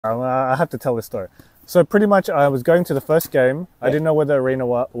I have to tell this story. So pretty much I was going to the first game. I didn't know where the arena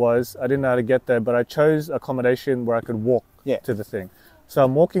was. I didn't know how to get there, but I chose accommodation where I could walk to the thing. So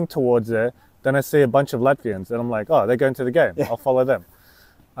I'm walking towards there. Then I see a bunch of Latvians and I'm like, oh, they're going to the game. I'll follow them.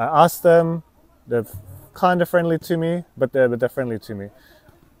 I asked them. They're kind of friendly to me, but they're friendly to me.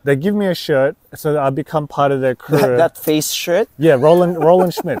 They give me a shirt so that I become part of their crew. That face shirt? Yeah,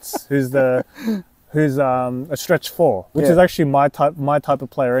 Roland Schmitz, who's a stretch 4, which is actually my type of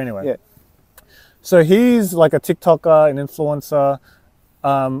player anyway. Yeah. So he's like a TikToker, an influencer,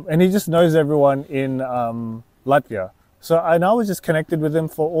 and he just knows everyone in Latvia. So I was just connected with him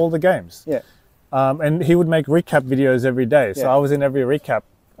for all the games. Yeah. And he would make recap videos every day. So I was in every recap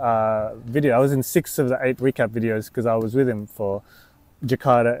video. I was in 6 of the 8 recap videos because I was with him for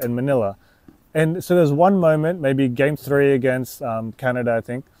Jakarta and Manila. And so there's one moment, maybe game 3 against Canada, I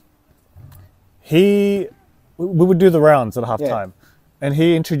think. We would do the rounds at halftime. And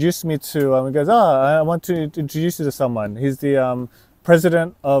he introduced me to, he goes, I want to introduce you to someone. He's the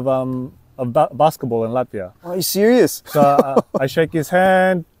president of basketball in Latvia. Are you serious? So I shake his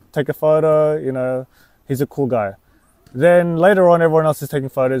hand, take a photo, you know, he's a cool guy. Then later on, everyone else is taking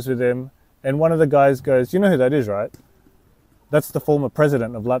photos with him. And one of the guys goes, you know who that is, right? That's the former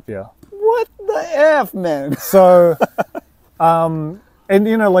president of Latvia. What the F, man? So, and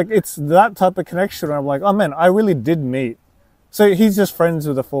you know, like it's that type of connection. I'm like, oh man, I really did meet. So he's just friends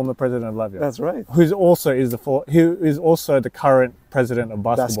with the former president of Latvia. That's right. Who is also the current president of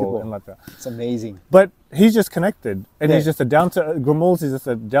basketball in Latvia. It's amazing. But he's just connected, and he's just Grumul's is just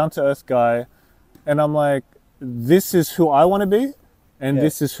a down-to-earth guy, and I'm like, this is who I want to be, and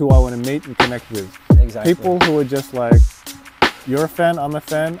this is who I want to meet and connect with. Exactly. People who are just like, you're a fan, I'm a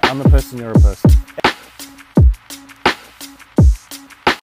fan, I'm a person, you're a person.